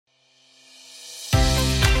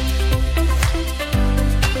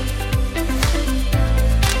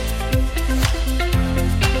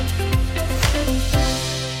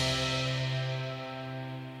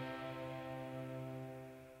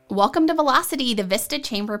Welcome to Velocity, the Vista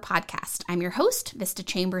Chamber podcast. I'm your host, Vista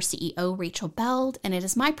Chamber CEO Rachel Beld, and it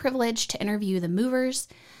is my privilege to interview the movers,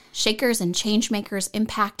 shakers, and change makers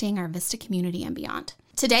impacting our Vista community and beyond.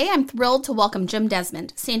 Today, I'm thrilled to welcome Jim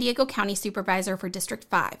Desmond, San Diego County Supervisor for District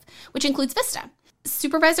 5, which includes Vista.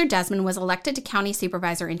 Supervisor Desmond was elected to County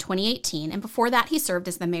Supervisor in 2018, and before that, he served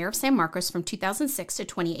as the Mayor of San Marcos from 2006 to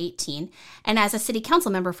 2018, and as a City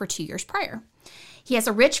Council member for 2 years prior. He has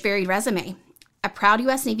a rich, varied resume. A proud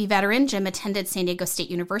U.S. Navy veteran, Jim attended San Diego State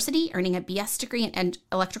University, earning a BS degree in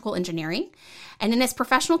electrical engineering. And in his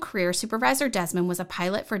professional career, Supervisor Desmond was a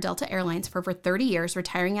pilot for Delta Airlines for over 30 years,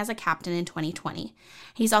 retiring as a captain in 2020.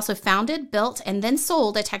 He's also founded, built, and then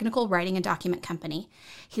sold a technical writing and document company.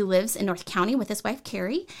 He lives in North County with his wife,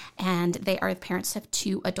 Carrie, and they are the parents of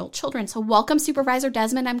 2 adult children. So welcome, Supervisor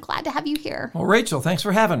Desmond. I'm glad to have you here. Well, Rachel, thanks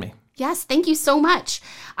for having me. Yes, thank you so much.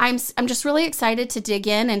 I'm just really excited to dig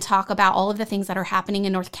in and talk about all of the things that are happening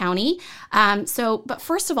in North County. But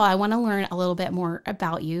first of all, I want to learn a little bit more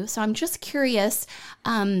about you. So I'm just curious,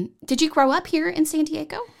 did you grow up here in San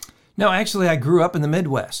Diego? No, actually, I grew up in the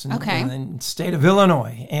Midwest, in the state of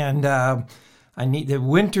Illinois, and the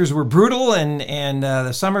winters were brutal, and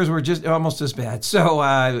the summers were just almost as bad. So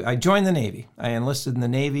I joined the Navy. I enlisted in the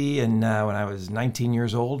Navy, and when I was 19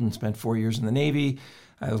 years old, and spent 4 years in the Navy.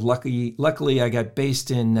 I was luckily, I got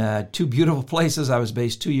based in 2 beautiful places. I was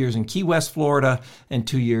based 2 years in Key West, Florida, and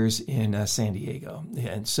 2 years in San Diego.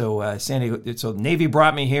 And so so Navy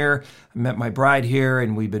brought me here. I met my bride here,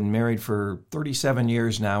 and we've been married for 37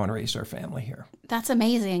 years now and raised our family here. That's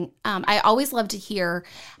amazing. I always love to hear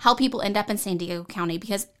how people end up in San Diego County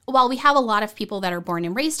because while we have a lot of people that are born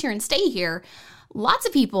and raised here and stay here, lots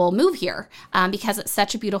of people move here because it's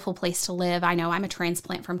such a beautiful place to live. I know I'm a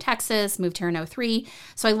transplant from Texas, moved here in 2003.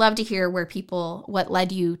 So I love to hear what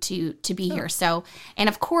led you to be here. So, and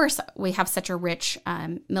of course, we have such a rich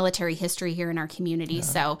military history here in our community. Yeah.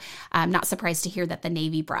 So I'm not surprised to hear that the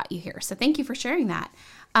Navy brought you here. So thank you for sharing that.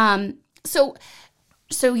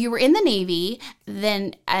 So you were in the Navy,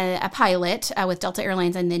 then a pilot with Delta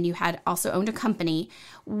Airlines, and then you had also owned a company.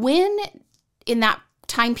 When in that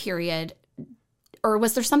time period, or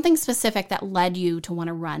was there something specific that led you to want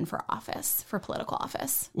to run for political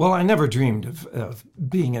office? Well, I never dreamed of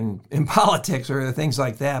being in politics or things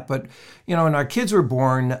like that. But, when our kids were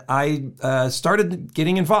born, I started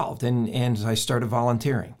getting involved and I started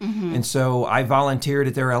volunteering. Mm-hmm. And so I volunteered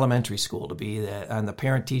at their elementary school to be on the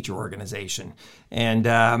parent-teacher organization. And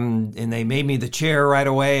they made me the chair right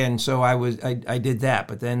away. And so I did that.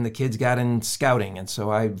 But then the kids got in scouting. And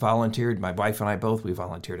so I volunteered. My wife and I we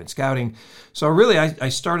volunteered in scouting. So really, I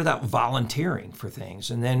started out volunteering for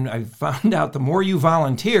things. And then I found out the more you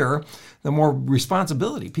volunteer, the more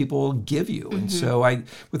responsibility people give you. Mm-hmm. And so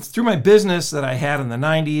through my business that I had in the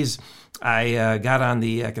 90s, I got on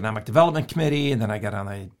the Economic Development Committee, and then I got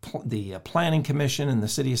on the Planning Commission in the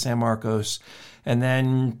city of San Marcos. And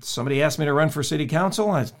then somebody asked me to run for city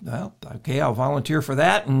council. I'll volunteer for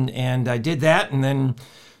that. And I did that. And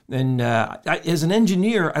then as an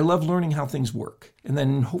engineer, I love learning how things work and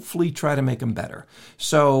then hopefully try to make them better.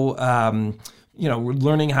 So,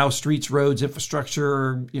 learning how streets, roads,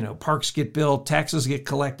 infrastructure, parks get built, taxes get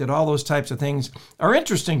collected, all those types of things are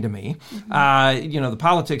interesting to me. Mm-hmm. The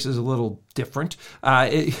politics is a little different,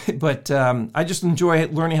 but I just enjoy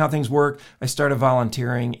learning how things work. I started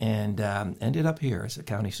volunteering and ended up here as a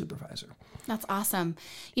county supervisor. That's awesome.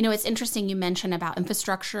 It's interesting you mentioned about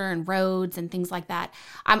infrastructure and roads and things like that.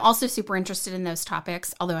 I'm also super interested in those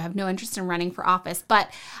topics, although I have no interest in running for office.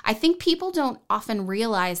 But I think people don't often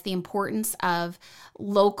realize the importance of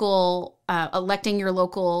electing your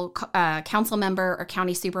local council member or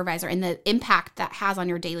county supervisor and the impact that has on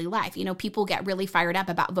your daily life. People get really fired up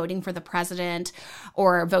about voting for the president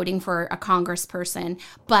or voting for a congressperson,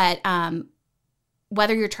 but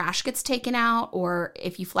whether your trash gets taken out or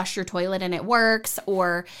if you flush your toilet and it works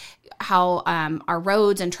or how our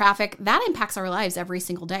roads and traffic, that impacts our lives every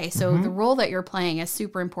single day. So mm-hmm. the role that you're playing is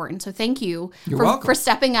super important. So thank you for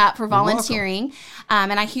stepping up, for volunteering.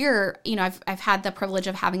 And I hear, I've had the privilege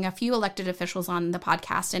of having a few elected officials on the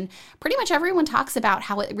podcast, and pretty much everyone talks about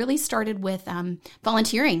how it really started with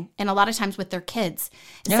volunteering and a lot of times with their kids.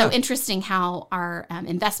 It's so interesting how our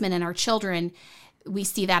investment in our children, we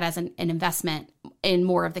see that as an investment in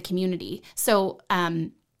more of the community. So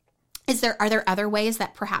are there other ways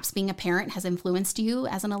that perhaps being a parent has influenced you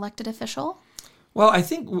as an elected official? Well, I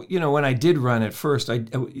think, when I did run at first,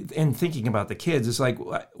 and thinking about the kids, it's like,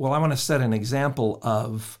 well, I want to set an example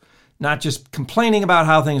of not just complaining about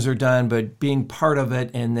how things are done, but being part of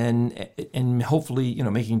it and hopefully,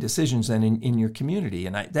 making decisions then in your community.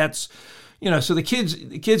 And that's, so the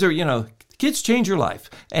kids are, kids change your life.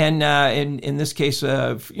 And in this case,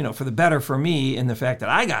 for the better for me in the fact that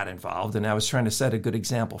I got involved and I was trying to set a good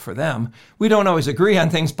example for them. We don't always agree on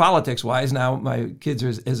things politics-wise. Now my kids are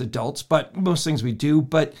as adults, but most things we do.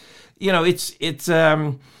 But,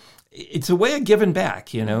 it's a way of giving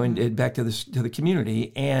back, and back to the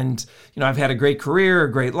community. And, I've had a great career,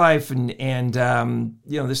 a great life. And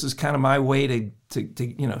this is kind of my way to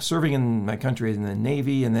serving in my country in the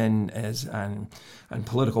Navy and then as on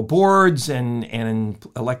political boards and in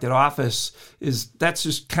elected office that's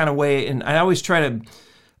just kind of way. And I always try to,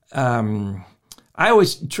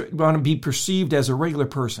 want to be perceived as a regular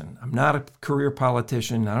person. I'm not a career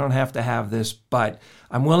politician. I don't have to have this, but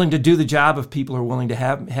I'm willing to do the job if people are willing to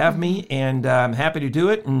have me, and I'm happy to do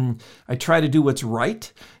it. And I try to do what's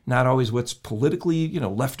right, not always what's politically,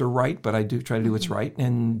 left or right, but I do try to do what's right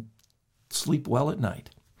and sleep well at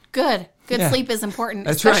night. Good sleep is important,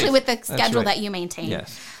 That's especially right. with the schedule that you maintain.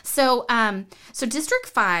 Yes. So, so District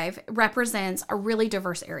 5 represents a really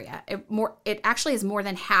diverse area. It actually is more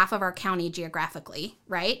than half of our county geographically,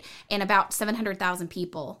 right? And about 700,000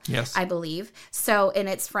 people, yes, I believe. So, and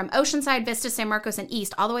it's from Oceanside, Vista, San Marcos, and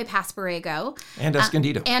East, all the way past Borrego. And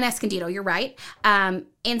Escondido. You're right. And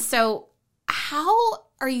so how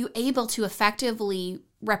are you able to effectively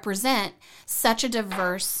represent such a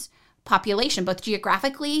diverse population, both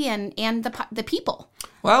geographically and the people?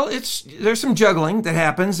 Well, there's some juggling that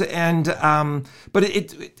happens, and but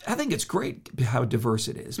I think it's great how diverse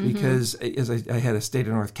it is, because as I had a state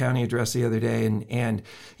of North County address the other day, and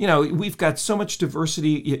we've got so much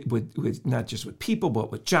diversity with not just with people,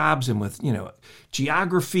 but with jobs and with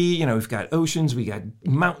geography. We've got oceans, we got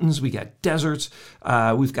mountains, we got deserts,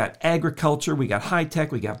 we've got agriculture, we got high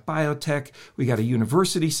tech, we got biotech, we got a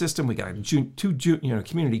university system, we got two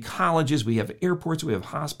community colleges, we have airports, we have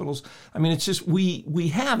hospitals. I mean, it's just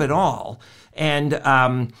we have it all, and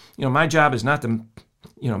my job is not to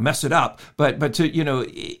mess it up, but to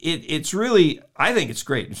it's really, I think it's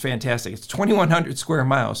great. It's fantastic. It's 2,100 square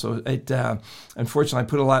miles, so it unfortunately I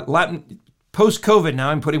put a lot post COVID. Now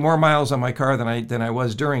I'm putting more miles on my car than I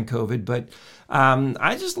was during COVID, but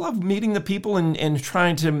I just love meeting the people and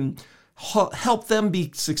trying to help them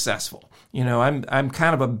be successful. I'm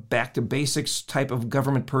kind of a back to basics type of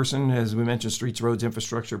government person. As we mentioned, streets, roads,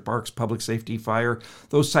 infrastructure, parks, public safety, fire,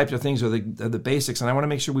 those types of things are the basics. And I want to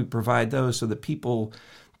make sure we provide those so that people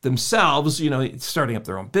themselves, starting up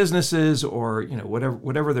their own businesses or,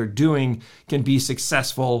 whatever they're doing can be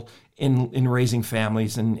successful in raising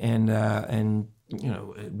families and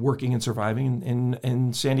working and surviving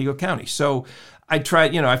in San Diego County. So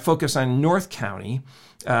I focus on North County.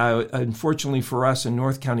 Unfortunately for us in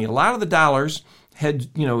North County, a lot of the dollars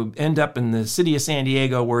end up in the city of San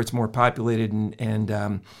Diego where it's more populated.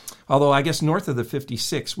 And although I guess north of the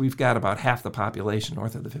 56, we've got about half the population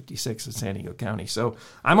north of the 56 in San Diego County. So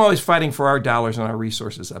I'm always fighting for our dollars and our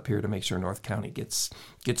resources up here to make sure North County gets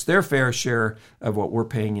their fair share of what we're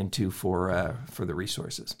paying into for the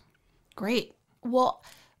resources. Great. Well,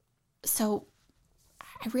 so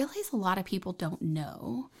I realize a lot of people don't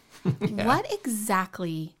know. Yeah. What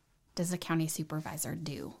exactly does a county supervisor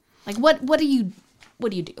do? Like, what do you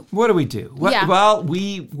do? What do we do? Well,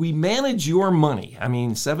 we manage your money. I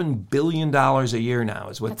mean, $7 billion a year now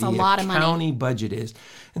is what the county budget is.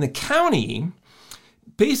 And the county,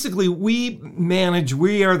 basically, we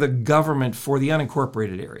are the government for the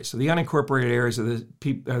unincorporated areas. So the unincorporated areas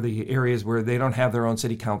are the areas where they don't have their own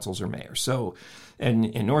city councils or mayors. So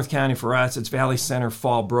in North County, for us, it's Valley Center,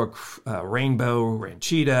 Fallbrook, Rainbow,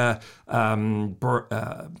 Ranchita,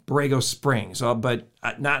 Borrego Springs. But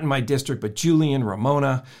not in my district, but Julian,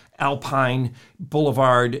 Ramona, Alpine,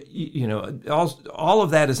 Boulevard, all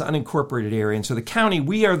of that is unincorporated area. And so the county,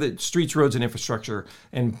 we are the streets, roads, and infrastructure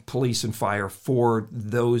and police and fire for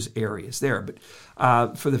those areas there.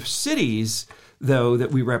 But for the cities, though,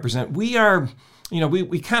 that we represent, we are,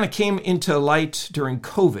 we kind of came into light during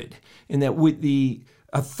COVID in that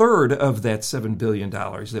a third of that $7 billion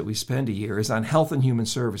that we spend a year is on health and human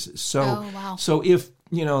services. So, So if,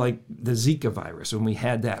 like the Zika virus, when we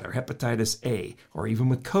had that, or hepatitis A, or even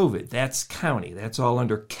with COVID, that's county. That's all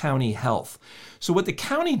under county health. So what the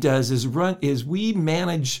county does is we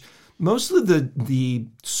manage most of the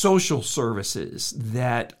social services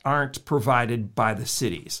that aren't provided by the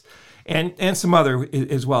cities. And some other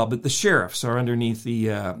as well, but the sheriffs are underneath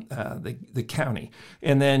the county,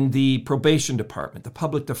 and then the probation department, the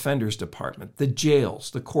public defenders department, the jails,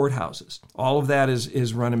 the courthouses. All of that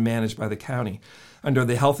is run and managed by the county. Under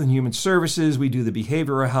the Health and Human Services, we do the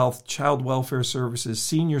behavioral health, child welfare services,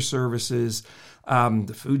 senior services,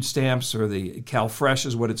 the food stamps, or the CalFresh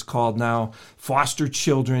is what it's called now, foster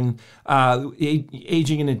children,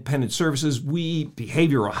 aging and independent services,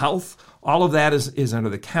 behavioral health, all of that is under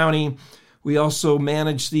the county. We also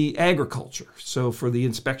manage the agriculture, so for the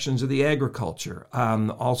inspections of the agriculture.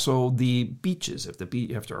 Also the beaches.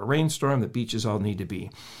 After a rainstorm, the beaches all need to be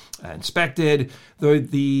inspected.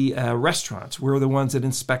 The restaurants, we're the ones that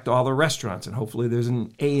inspect all the restaurants, and hopefully there's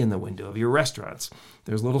an A in the window of your restaurants.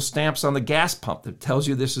 There's little stamps on the gas pump that tells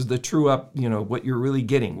you this is the true up, what you're really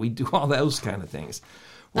getting. We do all those kind of things.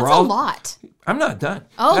 That's a lot. I'm not done.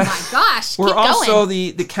 Oh my gosh! We're Keep also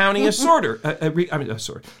going. the county assorter,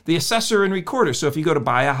 the assessor and recorder. So if you go to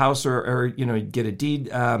buy a house or get a deed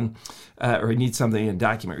or you need something in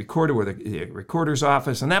document recorder, where the recorder's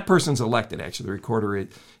office, and that person's elected. Actually, the recorder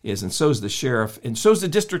is, and so's the sheriff, and so's the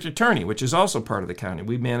district attorney, which is also part of the county.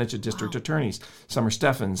 We manage the district attorneys. Summer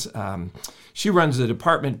Steffens, she runs the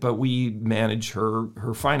department, but we manage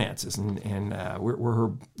her finances, and we're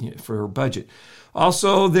her for her budget.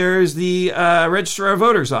 Also, there's the registrar of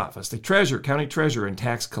voters office, the treasurer, county treasurer, and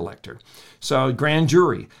tax collector. So grand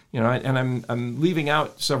jury, and I'm leaving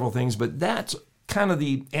out several things, but that's kind of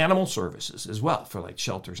the animal services as well, for like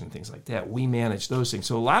shelters and things like that. We manage those things.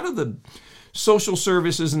 So a lot of the social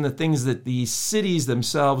services and the things that the cities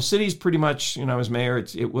pretty much, as mayor,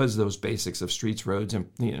 it was those basics of streets, roads, and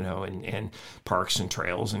and parks and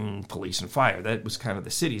trails and police and fire. That was kind of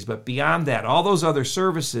the cities. But beyond that, all those other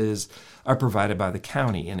services are provided by the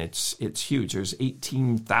county, and it's huge. There's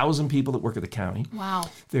 18,000 people that work at the county. Wow.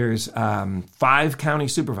 There's 5 county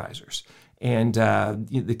supervisors. And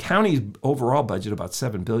the county's overall budget, about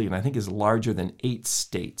 $7 billion, I think, is larger than 8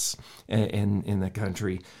 states in the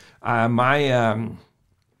country. My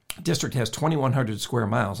district has 2,100 square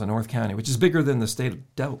miles in North County, which is bigger than the state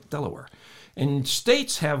of Delaware. And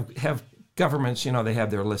states have governments, they have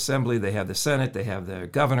their assembly, they have the Senate, they have the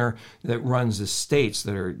governor that runs the states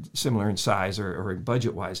that are similar in size or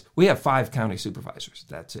budget-wise. We have 5 county supervisors.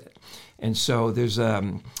 That's it. And so there's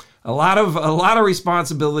a lot of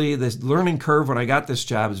responsibility. The learning curve when I got this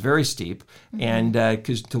job is very steep, and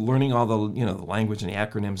because to learning all the the language and the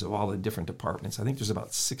acronyms of all the different departments. I think there's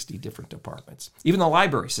about 60 different departments. Even the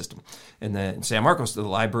library system, in San Marcos, the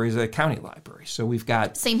library is a county library. So we've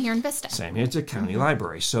got same here in Vista. Same here, it's a county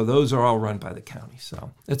library. So those are all run by the county.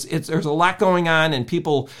 So there's a lot going on, and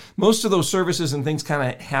most of those services and things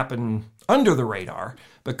kind of happen under the radar.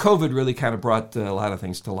 But COVID really kind of brought a lot of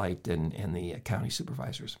things to light in the county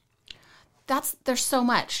supervisors. There's so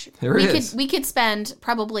much. We could spend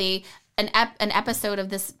probably an episode of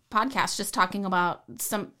this podcast just talking about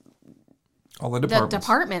all the departments. The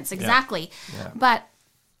departments, exactly. Yeah. But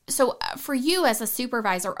so for you as a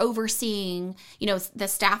supervisor overseeing, the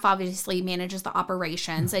staff obviously manages the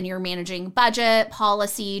operations, and you're managing budget,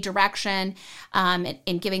 policy, direction,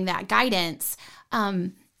 and giving that guidance.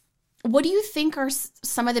 What do you think are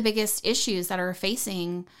some of the biggest issues that are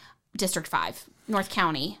facing District 5, North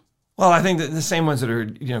County? Well, I think that the same ones that are,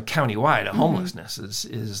 countywide, homelessness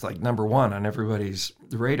is like number one on everybody's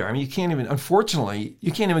radar. I mean, unfortunately,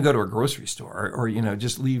 you can't even go to a grocery store or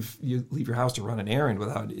just leave your house to run an errand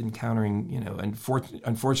without encountering,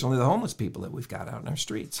 unfortunately, the homeless people that we've got out in our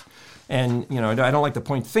streets. And, I don't like to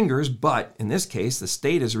point fingers, but in this case, the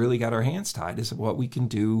state has really got our hands tied as to what we can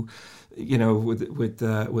do, with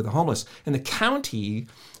the homeless. And the county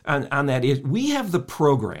on that is we have the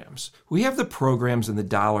programs. We have the programs and the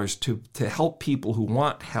dollars to help people who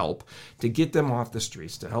want help, to get them off the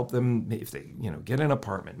streets, to help them if they get an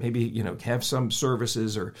apartment, maybe have some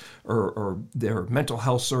services or their mental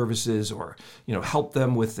health services, or help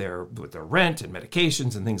them with their rent and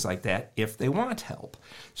medications and things like that if they want help.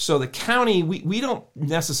 So the county, we don't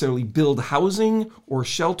necessarily build housing or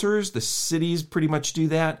shelters. The cities pretty much do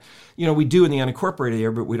that. We do in the unincorporated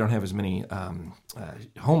area, but we don't have as many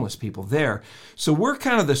homeless people there. So we're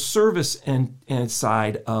kind of the service and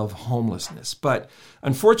side of homelessness. But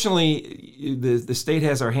unfortunately, the state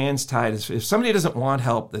has our hands tied. If somebody doesn't want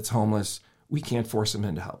help that's homeless, we can't force them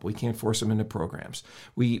into help. We can't force them into programs.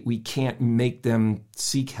 We can't make them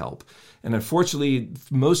seek help. And unfortunately,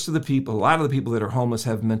 a lot of the people that are homeless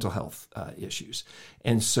have mental health issues.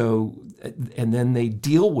 And so, and then they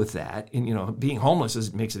deal with that. And, being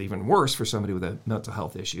homeless makes it even worse for somebody with a mental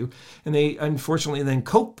health issue. And they unfortunately then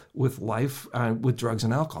cope with life with drugs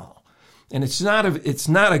and alcohol. And it's not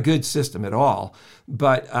a good system at all.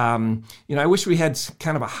 But, I wish we had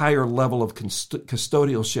kind of a higher level of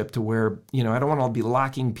custodialship to where, I don't want to be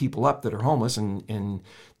locking people up that are homeless and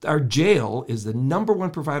our jail is the number one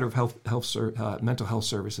provider of mental health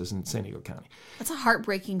services in San Diego County. That's a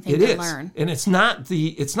heartbreaking thing to learn. And it's not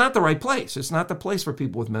the right place. It's not the place for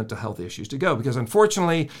people with mental health issues to go, because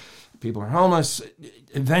unfortunately, people are homeless.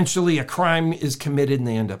 Eventually, a crime is committed and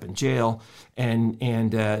they end up in jail, and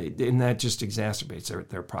that just exacerbates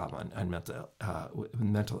their problem on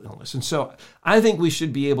mental illness. And so, I think we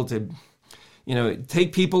should be able to,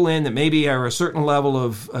 take people in that maybe are a certain level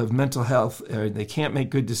of mental health. They can't make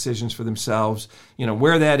good decisions for themselves.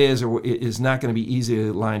 Where that is not going to be easy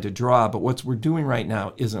a line to draw. But what we're doing right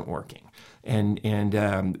now isn't working, and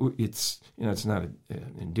it's it's not an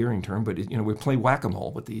endearing term, but we play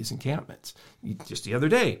whack-a-mole with these encampments. Just the other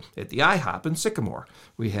day at the IHOP in Sycamore,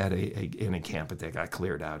 we had an encampment that got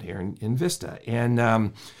cleared out here in Vista,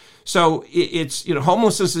 and so it's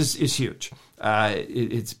homelessness is huge.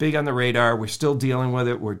 It's big on the radar. We're still dealing with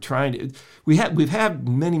it. We're trying to. We've had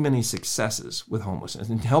many successes with homelessness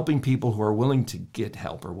and helping people who are willing to get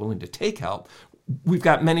help or willing to take help. We've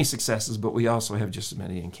got many successes, but we also have just as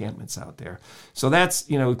many encampments out there. So that's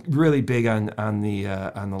really big on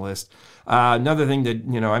the list. Another thing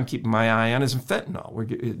that I'm keeping my eye on is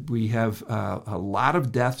fentanyl. We have a lot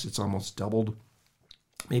of deaths. It's almost doubled,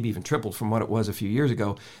 maybe even tripled from what it was a few years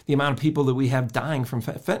ago, the amount of people that we have dying from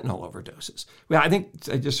fentanyl overdoses. Well, I think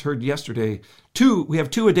I just heard yesterday, we have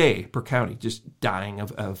 2 a day per county just dying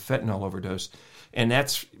of fentanyl overdose. And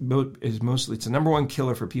it's the number one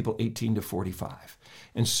killer for people 18 to 45.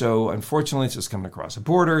 And so, unfortunately, it's just coming across the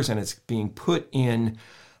borders, and it's being put in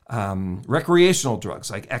recreational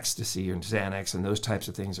drugs like ecstasy and Xanax and those types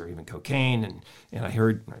of things, or even cocaine. And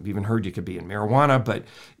I've even heard you could be in marijuana, but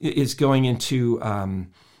it's going into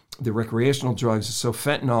the recreational drugs. So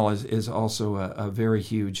fentanyl is also a very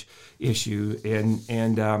huge issue.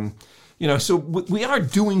 So we are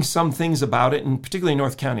doing some things about it, and particularly in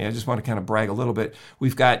North County. I just want to kind of brag a little bit.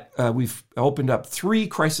 We've opened up 3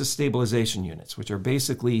 crisis stabilization units, which are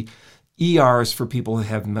basically ERs for people who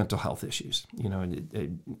have mental health issues.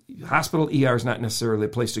 Hospital ER is not necessarily a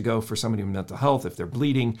place to go for somebody with mental health. If they're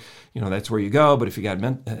bleeding, that's where you go. But if you got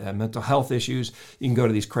mental health issues, you can go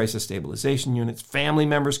to these crisis stabilization units. Family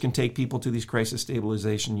members can take people to these crisis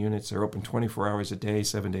stabilization units. They're open 24 hours a day,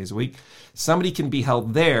 7 days a week. Somebody can be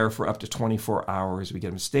held there for up to 24 hours. We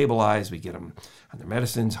get them stabilized. We get them on their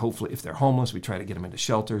medicines. Hopefully, if they're homeless, we try to get them into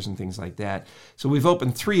shelters and things like that. So we've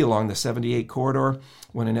opened 3 along the 78 corridor,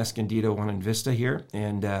 one in Escondido, one in Vista here,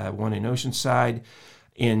 and one in Oceanside.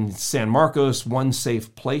 In San Marcos, One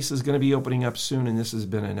Safe Place is going to be opening up soon, and this has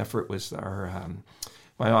been an effort with our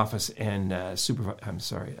my office and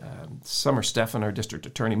Summer Stephan, our district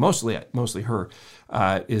attorney, mostly her,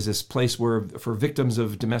 is this place where for victims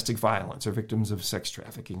of domestic violence or victims of sex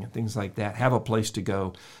trafficking and things like that have a place to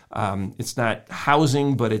go. It's not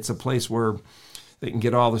housing, but it's a place where they can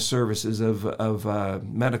get all the services of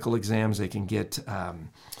medical exams. They can get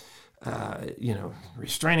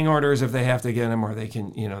restraining orders if they have to get them, or they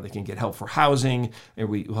can get help for housing, and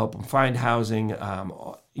we help them find housing.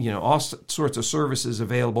 All sorts of services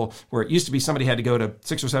available, where it used to be somebody had to go to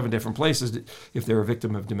 6 or 7 different places if they're a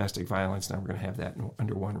victim of domestic violence. Now we're going to have that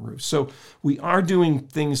under one roof. So we are doing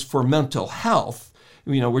things for mental health.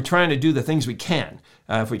 We're trying to do the things we can.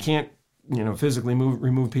 If we can't physically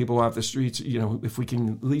remove people off the streets, if we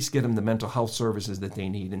can at least get them the mental health services that they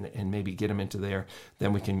need and maybe get them into there,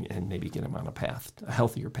 then we can and maybe get them on a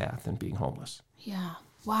healthier path than being homeless. Yeah.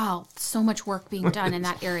 Wow. So much work being done in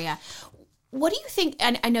that area. What do you think,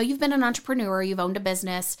 and I know you've been an entrepreneur, you've owned a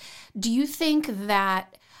business. Do you think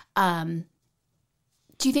that, government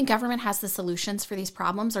has the solutions for these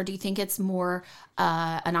problems, or do you think it's more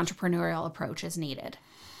an entrepreneurial approach is needed?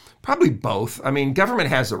 Probably both. I mean, government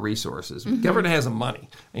has the resources. Mm-hmm. Government has the money,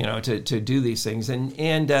 to do these things.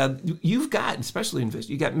 And you've got, especially in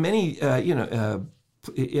Vista, you've got many,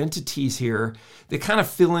 entities here that kind of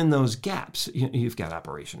fill in those gaps. You've got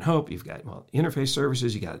Operation Hope. You've got Interface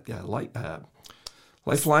Services. You got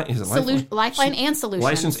Lifeline. Is it Lifeline? Lifeline and Solutions.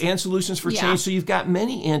 License and Solutions for Change. So you've got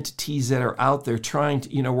many entities that are out there trying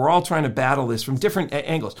to, we're all trying to battle this from different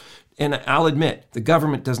angles. And I'll admit, the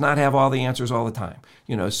government does not have all the answers all the time.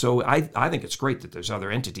 So I think it's great that there's other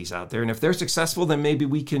entities out there. And if they're successful, then maybe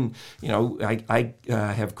we can, I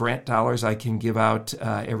have grant dollars I can give out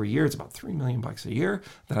every year. It's about $3 million a year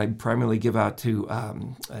that I primarily give out to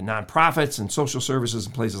nonprofits and social services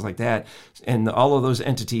and places like that. And all of those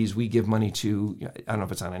entities, we give money to, I don't know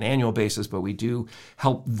if it's on an annual basis, but we do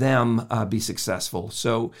help them be successful.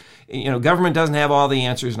 So, government doesn't have all the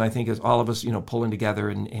answers. And I think as all of us, pulling together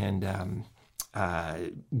and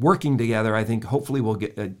working together, I think hopefully we'll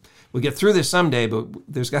get through this someday, but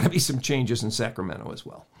there's got to be some changes in Sacramento as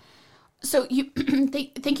well. So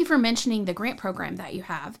thank you for mentioning the grant program that you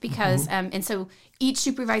have, because and so each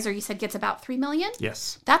supervisor, you said, gets about $3 million.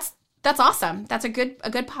 Yes, that's awesome. That's a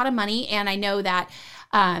good pot of money, and I know that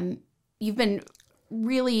you've been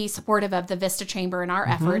really supportive of the Vista Chamber and our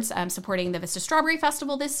efforts, supporting the Vista Strawberry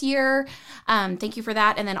Festival this year. Thank you for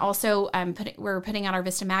that. And then also we're putting out our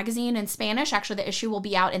Vista magazine in Spanish. Actually, the issue will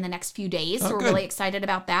be out in the next few days, so we're really excited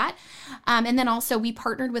about that. And then also we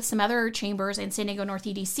partnered with some other chambers in San Diego North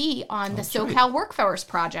EDC on the SoCal Workforce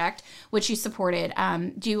Project, which you supported.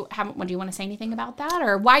 Do you want to say anything about that,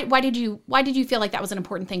 or why did you feel like that was an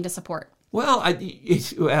important thing to support? Well,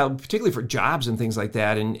 particularly for jobs and things like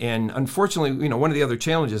that, and unfortunately, one of the other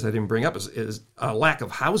challenges I didn't bring up is a lack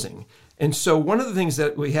of housing. And so one of the things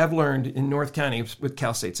that we have learned in North County with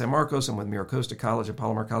Cal State San Marcos and with Mira Costa College and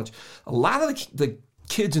Palomar College, a lot of the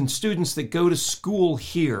kids and students that go to school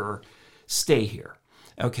here stay here.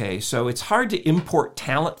 Okay, so it's hard to import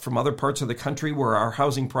talent from other parts of the country where our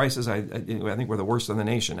housing prices, I think we're the worst in the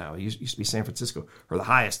nation now. It used to be San Francisco, or the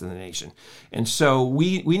highest in the nation. And so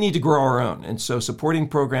we need to grow our own. And so supporting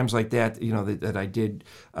programs like that, that I did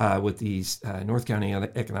with these North County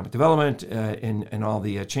Economic Development and all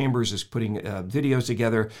the chambers, is putting videos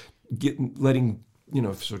together, letting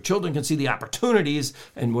so children can see the opportunities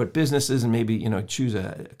and what businesses, and maybe, choose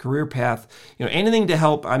a career path, anything to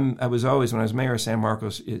help. I was always, when I was mayor of San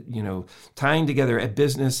Marcos, tying together a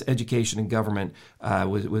business, education, and government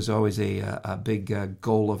was always a big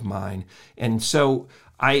goal of mine. And so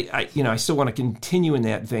I still want to continue in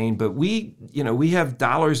that vein, but we have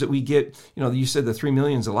dollars that we get. You said the $3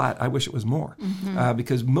 million is a lot. I wish it was more,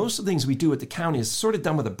 because most of the things we do at the county is sort of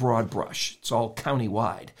done with a broad brush. It's all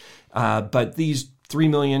countywide, but these $3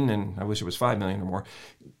 million, and I wish it was $5 million or more,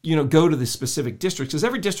 go to the specific districts, because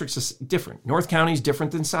every district is different. North County is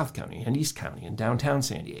different than South County and East County and downtown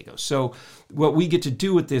San Diego. So what we get to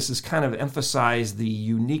do with this is kind of emphasize the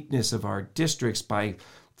uniqueness of our districts by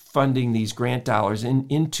funding these grant dollars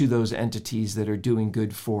into those entities that are doing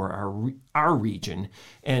good for our region,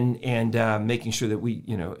 and making sure that we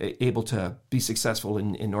able to be successful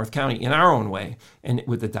in North County in our own way, and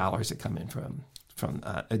with the dollars that come in from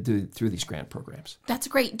through these grant programs. That's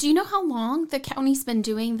great. Do you know how long the county's been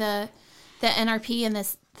doing the NRP and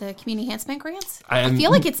the community enhancement grants? I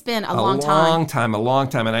feel like it's been a long time. A long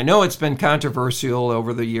time. And I know it's been controversial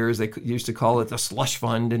over the years. They used to call it the slush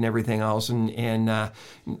fund and everything else. And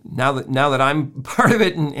now that I'm part of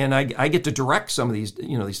it, and I get to direct some of these,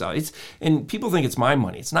 these stuff. And people think it's my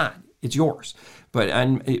money. It's not. It's yours. But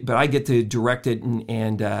I get to direct it,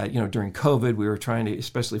 and during COVID, we were trying to,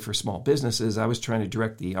 especially for small businesses, I was trying to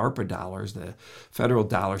direct the ARPA dollars, the federal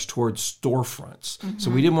dollars, towards storefronts. Mm-hmm.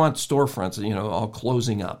 So we didn't want storefronts, all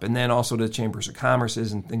closing up, and then also the chambers of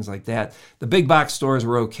commerces and things like that. The big box stores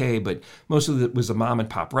were okay, but most of it was the mom and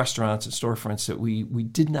pop restaurants and storefronts that we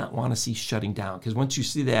did not want to see shutting down, because once you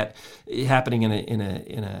see that happening in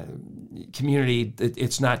a community,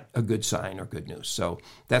 it's not a good sign or good news. So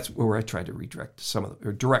that's where I tried to direct some of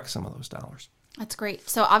those dollars. That's great.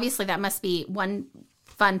 So obviously that must be one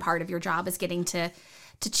fun part of your job, is getting to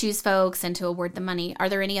choose folks and to award the money. Are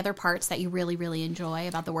there any other parts that you really, really enjoy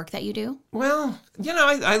about the work that you do? Well,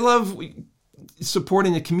 I love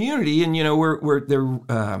supporting the community, and we're there.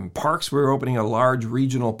 Parks. We're opening a large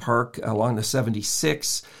regional park along the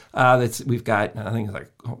 76. We've got, I think,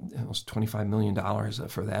 like almost $25 million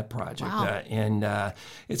for that project. Wow. And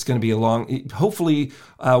it's going to be hopefully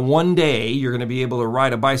one day you're going to be able to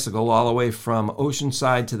ride a bicycle all the way from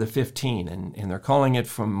Oceanside to the 15, and they're calling it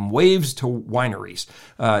From Waves to Wineries.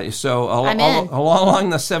 So along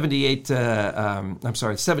the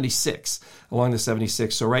 76, along the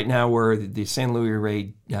 76. So right now where the San Luis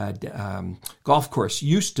Rey golf course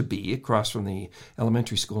used to be, across from the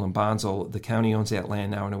elementary school in Bonsall, the county owns that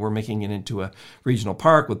land now, and we're making it into a regional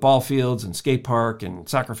park with ball fields and skate park and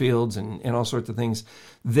soccer fields and all sorts of things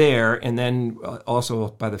there. And then also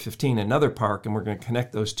by the 15, another park, and we're going to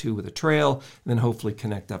connect those two with a trail, and then hopefully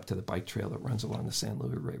connect up to the bike trail that runs along the San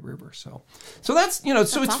Luis Rey River. So that's, so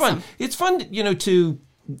it's awesome. fun. It's fun, to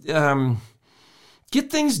get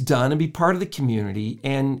things done and be part of the community.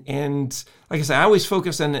 And like I said, I always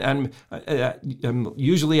focus on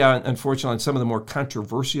usually, unfortunately, on some of the more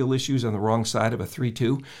controversial issues on the wrong side of a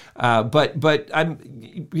 3-2. But I'm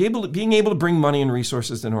being able to bring money and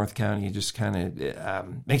resources to North County just kind of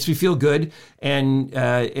makes me feel good.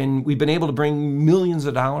 And we've been able to bring millions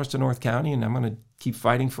of dollars to North County, and I'm going to keep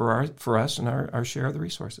fighting for us and our share of the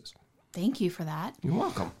resources. Thank you for that. You're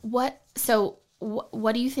welcome. What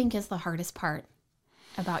do you think is the hardest part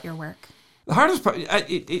about your work? The hardest part,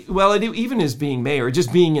 it even as being mayor,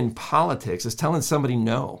 just being in politics, is telling somebody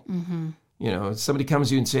no. Mm-hmm. Somebody comes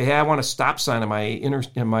to you and say, hey, I want a stop sign in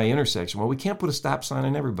my intersection. Well, we can't put a stop sign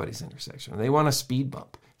in everybody's intersection. Or they want a speed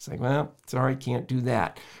bump. It's like, well, sorry, can't do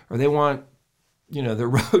that. Or they want, the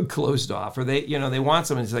road closed off. Or they want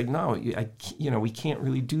something. It's like, no, we can't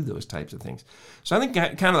really do those types of things. So I think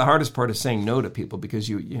kind of the hardest part is saying no to people, because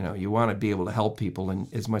you want to be able to help people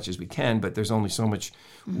as much as we can, but there's only so much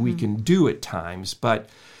we can do at times. But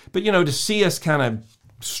to see us kind of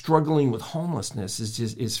struggling with homelessness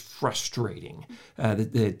is frustrating.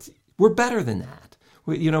 That we're better than that.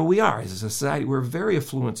 We are as a society. We're a very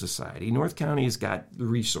affluent society. North County has got the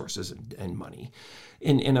resources and money,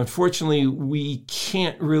 and unfortunately, we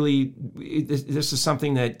can't really. This is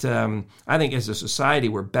something that I think as a society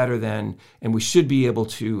we're better than, and we should be able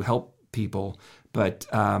to help people. But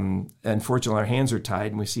unfortunately, our hands are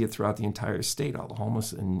tied, and we see it throughout the entire state. All the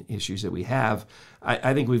homeless and issues that we have.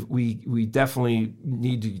 I think we definitely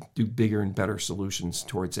need to do bigger and better solutions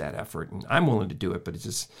towards that effort. And I'm willing to do it, but it's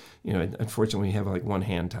just unfortunately, we have like one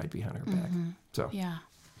hand tied behind our back. So yeah.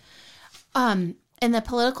 In the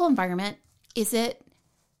political environment, does it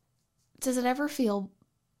ever feel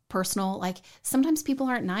personal? Like sometimes people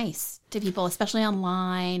aren't nice to people, especially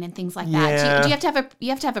online and things like that. Yeah. Do you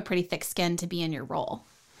have to have a pretty thick skin to be in your role?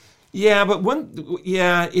 Yeah, but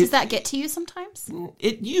does that get to you sometimes?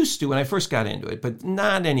 It used to when I first got into it, but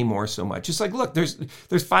not anymore so much. It's like, look, there's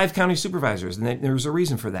 5 county supervisors, and there's a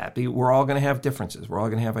reason for that. We're all going to have differences. We're all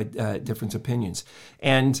going to have different opinions.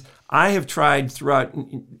 And I have tried throughout,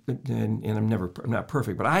 and I'm not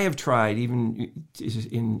perfect, but I have tried, even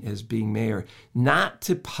as being mayor, not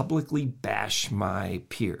to publicly bash my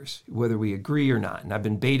peers, whether we agree or not. And I've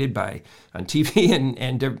been baited on TV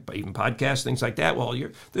and even podcasts, things like that. Well,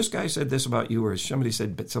 this guy said this about you, or somebody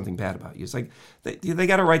said something bad about you. It's like they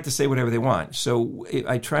got a right to say whatever they want. So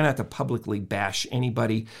I try not to publicly bash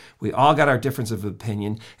anybody. We all got our difference of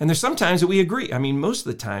opinion, and there's sometimes that we agree. I mean, most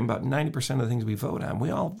of the time, about 90% of the things we vote on,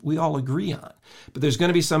 we all agree on. But there's going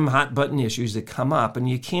to be some hot button issues that come up, and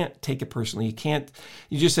you can't take it personally.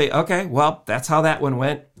 You just say, okay, well, that's how that one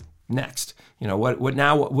went. Next.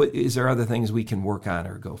 What is there other things we can work on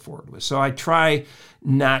or go forward with? So I try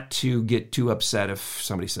not to get too upset if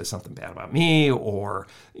somebody says something bad about me, or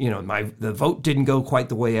the vote didn't go quite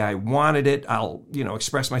the way I wanted it. I'll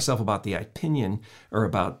express myself about the opinion or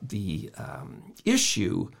about the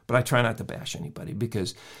issue, but I try not to bash anybody,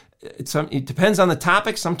 because it depends on the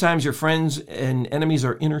topic. Sometimes your friends and enemies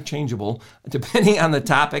are interchangeable depending on the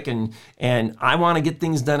topic, and I want to get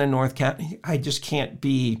things done in North County. I just can't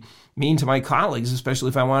be mean to my colleagues, especially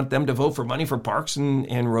if I want them to vote for money for parks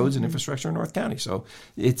and roads and infrastructure in North County. So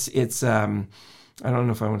it's I don't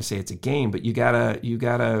know if I want to say it's a game, but you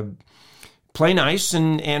gotta play nice,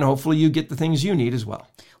 and hopefully you get the things you need as well.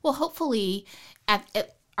 Well, hopefully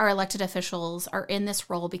our elected officials are in this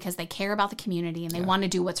role because they care about the community and they want to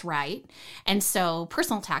do what's right. And so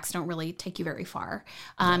personal attacks don't really take you very far.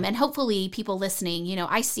 And hopefully people listening,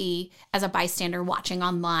 I see as a bystander watching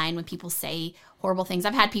online when people say horrible things.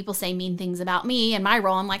 I've had people say mean things about me and my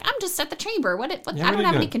role. I'm like, I'm just at the chamber. I don't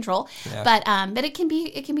have any control. Yeah. But it can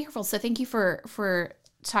be hurtful. So thank you for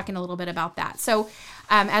talking a little bit about that. So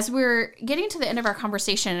as we're getting to the end of our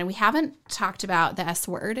conversation, and we haven't talked about the S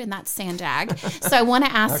word, and that's Sandag. So I want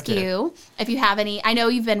to ask you if you have any. I know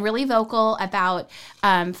you've been really vocal about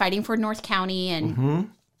fighting for North County, and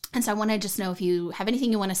so I want to just know if you have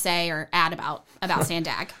anything you want to say or add about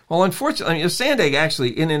Sandag. Well, unfortunately, Sandag actually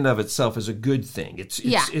in and of itself is a good thing.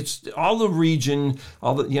 It's all the region,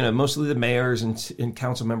 mostly the mayors and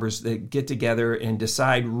council members that get together and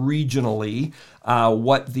decide regionally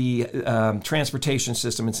what the transportation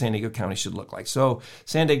system in San Diego County should look like. So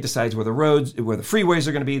Sandag decides where the freeways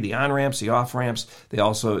are going to be, the on-ramps, the off-ramps. They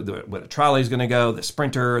also, where the trolley is going to go, the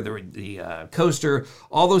sprinter, the coaster,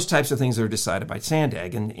 all those types of things that are decided by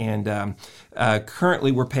Sandag. And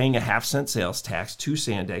currently we're paying a 0.5 cent sales tax to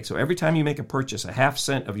Sandag. So every time you make a purchase, a 0.5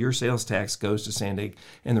 cent of your sales tax goes to Sandag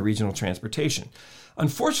and the regional transportation.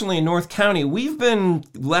 Unfortunately, in North County, we've been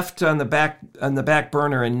left on the back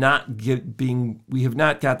burner and we have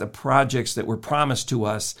not got the projects that were promised to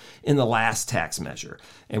us in the last tax measure,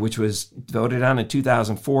 and which was voted on in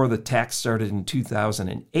 2004. The tax started in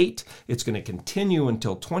 2008. It's going to continue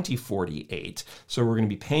until 2048. So we're going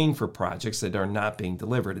to be paying for projects that are not being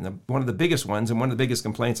delivered. And one of the biggest ones, and one of the biggest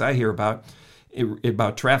complaints I hear about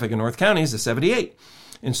traffic in North County is the 78.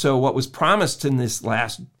 And so what was promised in this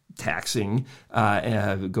last taxing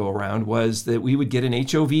go around was that we would get an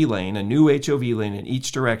HOV lane, a new HOV lane in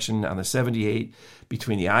each direction on the 78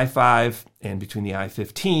 between the I-5 and between the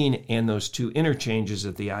I-15, and those two interchanges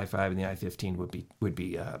at the I-5 and the I-15 would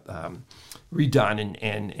be redone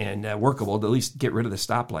and workable to at least get rid of the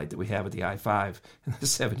stoplight that we have at the I-5 and the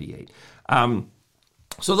 78.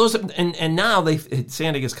 So those, and now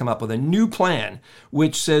Sandig has come up with a new plan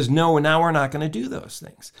which says no, now we're not going to do those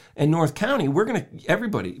things. And North County, we're going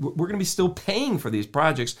to be still paying for these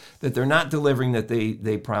projects that they're not delivering that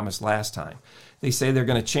they promised last time. They say they're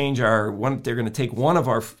going to change they're going to take one of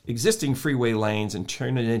our existing freeway lanes and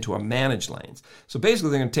turn it into a managed lanes. So basically,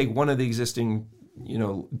 they're going to take one of the existing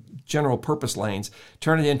general purpose lanes,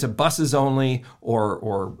 turn it into buses only or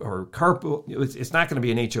carpool. It's not going to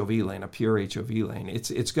be an HOV lane, a pure HOV lane.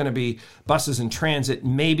 It's going to be buses in transit,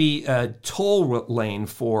 maybe a toll lane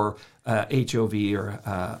for HOV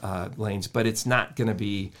or lanes, but it's not going to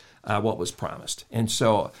be what was promised. And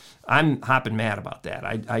so I'm hopping mad about that.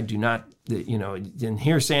 I do not, and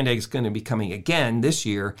here Sandig is going to be coming again this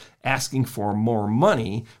year asking for more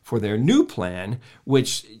money for their new plan,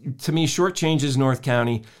 which to me shortchanges North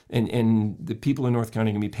County, and the people in North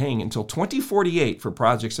County are going to be paying until 2048 for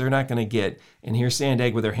projects they're not going to get. And here's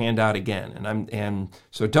Sandig with their hand out again. And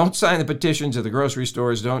so don't sign the petitions at the grocery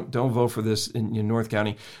stores. Don't vote for this in North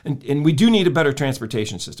County. And we do need a better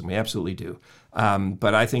transportation system. We absolutely do.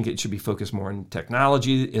 But I think it should be focused more on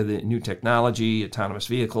technology, the new technology, autonomous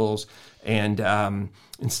vehicles, and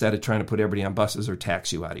instead of trying to put everybody on buses or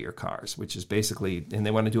tax you out of your cars, which is basically, and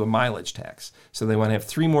they want to do a mileage tax. So they want to have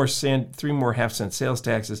three more half-cent sales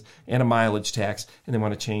taxes and a mileage tax, and they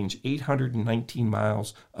want to change 819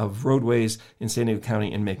 miles of roadways in San Diego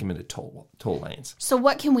County and make them into toll lanes. So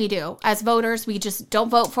what can we do as voters? We just don't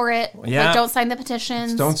vote for it. Yeah. Like, don't sign the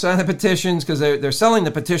petitions. Don't sign the petitions because they're selling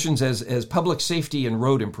the petitions as public safety and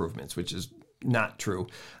road improvements, which is not true.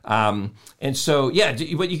 And so,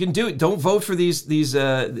 what you can do, don't vote for these.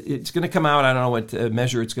 It's going to come out. I don't know what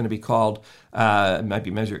measure it's going to be called. It might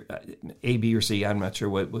be measure A, B, or C. I'm not sure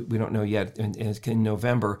what. We don't know yet. In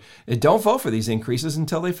November, don't vote for these increases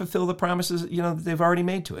until they fulfill the promises that they've already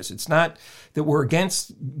made to us. It's not that we're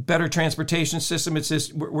against better transportation system. It's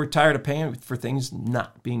just we're tired of paying for things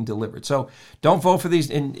not being delivered. So don't vote for these.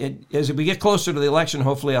 And as we get closer to the election,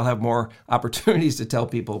 hopefully I'll have more opportunities to tell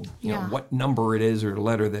people what number it is or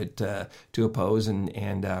letter that to oppose,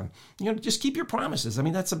 and just keep your promises. I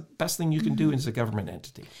mean, that's the best thing you can do as a government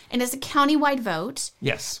entity. And as a countywide vote,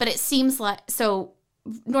 yes. But it seems like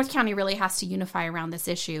North County really has to unify around this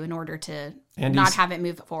issue in order to not have it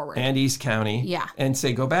move forward. And East County, yeah, and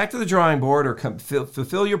say go back to the drawing board or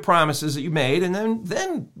fulfill your promises that you made, and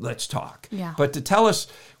then let's talk. Yeah. But to tell us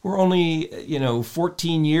we're only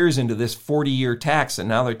 14 years into this 40-year tax, and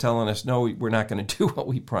now they're telling us no, we're not going to do what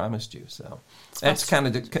we promised you. So that's kind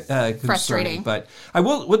of frustrating. But I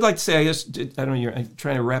would like to say, I don't know, I'm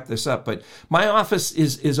trying to wrap this up, but my office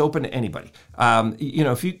is open to anybody.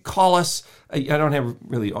 If you call us, I don't have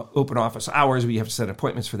really open office hours. We have to set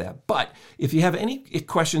appointments for that. But if you have any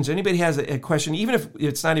questions, anybody has a question, even if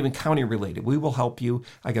it's not even county related, we will help you.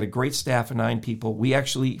 I got a great staff of 9 people. We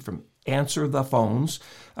actually answer the phones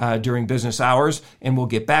during business hours, and we'll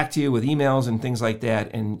get back to you with emails and things like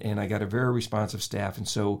that. And I got a very responsive staff. And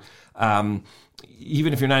so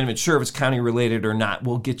even if you're not even sure if it's county related or not,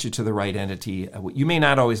 we'll get you to the right entity. You may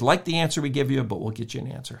not always like the answer we give you, but we'll get you an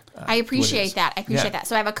answer. I appreciate that. that.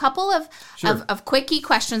 So I have a couple of quickie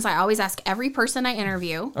questions I always ask every person I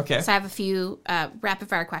interview. Okay. So I have a few rapid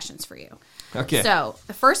fire questions for you. Okay. So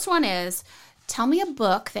the first one is, tell me a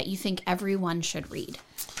book that you think everyone should read.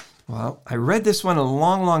 Well, I read this one a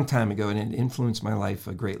long, long time ago, and it influenced my life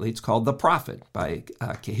greatly. It's called The Prophet by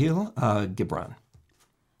Kahlil Gibran.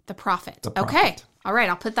 The Prophet. The Prophet. Okay. All right.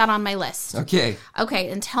 I'll put that on my list. Okay.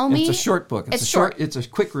 And tell me. It's a short book. It's short. It's a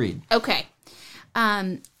quick read. Okay.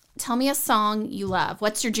 Tell me a song you love.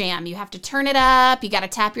 What's your jam? You have to turn it up. You got to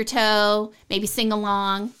tap your toe. Maybe sing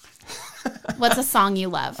along. What's a song you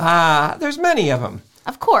love? There's many of them.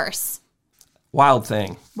 Of course. Wild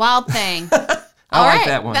Thing. Wild Thing. I like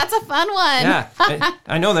that one. That's a fun one. Yeah.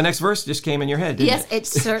 I know the next verse just came in your head, didn't it? Yes, it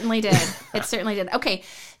certainly did. It certainly did. Okay.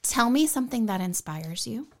 Tell me something that inspires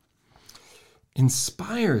you.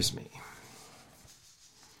 Inspires me.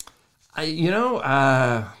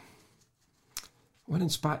 What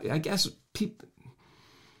inspires? I guess people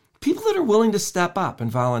that are willing to step up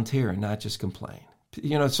and volunteer and not just complain.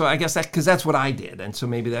 So I guess because that's what I did, and so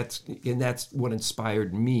maybe that's what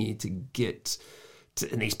inspired me to get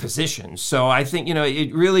in these positions. So I think,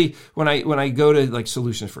 it really, when I go to like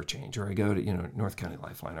Solutions for Change, or I go to, North County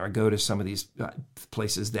Lifeline, or I go to some of these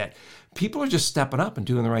places that people are just stepping up and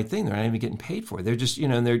doing the right thing. They're not even getting paid for it. They're just,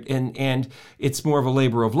 and it's more of a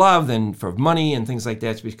labor of love than for money and things like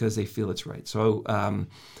that. It's because they feel it's right. So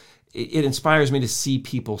it inspires me to see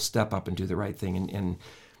people step up and do the right thing. And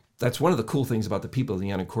that's one of the cool things about the people in the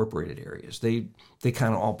unincorporated areas. They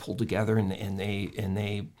kind of all pull together and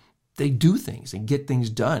they do things and get things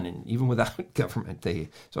done, and even without government,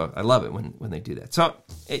 so I love it when they do that. So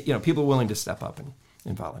people are willing to step up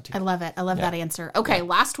and volunteer. I love it. I love that answer. Okay,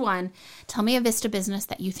 last one. Tell me a Vista business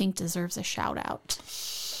that you think deserves a shout out.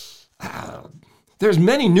 There's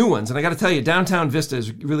many new ones, and I got to tell you, downtown Vista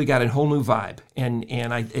has really got a whole new vibe, and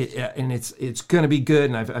it's going to be good.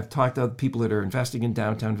 And I've talked to other people that are investing in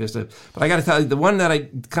downtown Vista, but I got to tell you, the one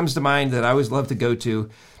that comes to mind that I always love to go to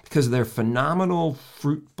because of their phenomenal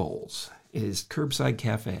fruit bowls is Curbside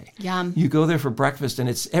Cafe. Yum! You go there for breakfast, and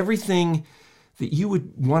it's everything that you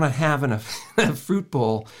would want to have in a fruit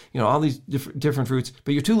bowl, all these different fruits,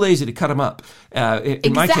 but you're too lazy to cut them up.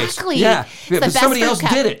 In my case, but somebody else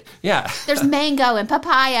did it. Yeah, there's mango and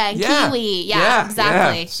papaya and kiwi. Yeah,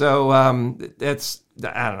 exactly. Yeah. So that's,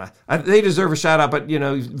 I don't know. They deserve a shout out, but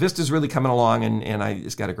Vista's really coming along, and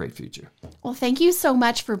it's got a great future. Well, thank you so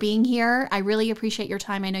much for being here. I really appreciate your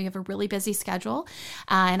time. I know you have a really busy schedule,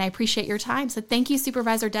 and I appreciate your time. So thank you,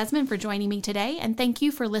 Supervisor Desmond, for joining me today, and thank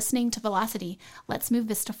you for listening to Velocity. Let's move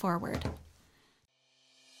Vista forward.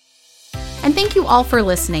 And thank you all for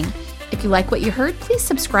listening. If you like what you heard, please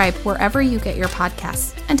subscribe wherever you get your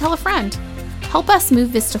podcasts and tell a friend. Help us move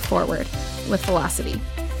Vista forward with Velocity.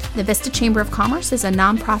 The Vista Chamber of Commerce is a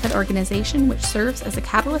nonprofit organization which serves as a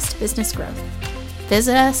catalyst to business growth.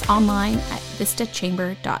 Visit us online at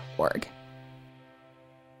vistachamber.org.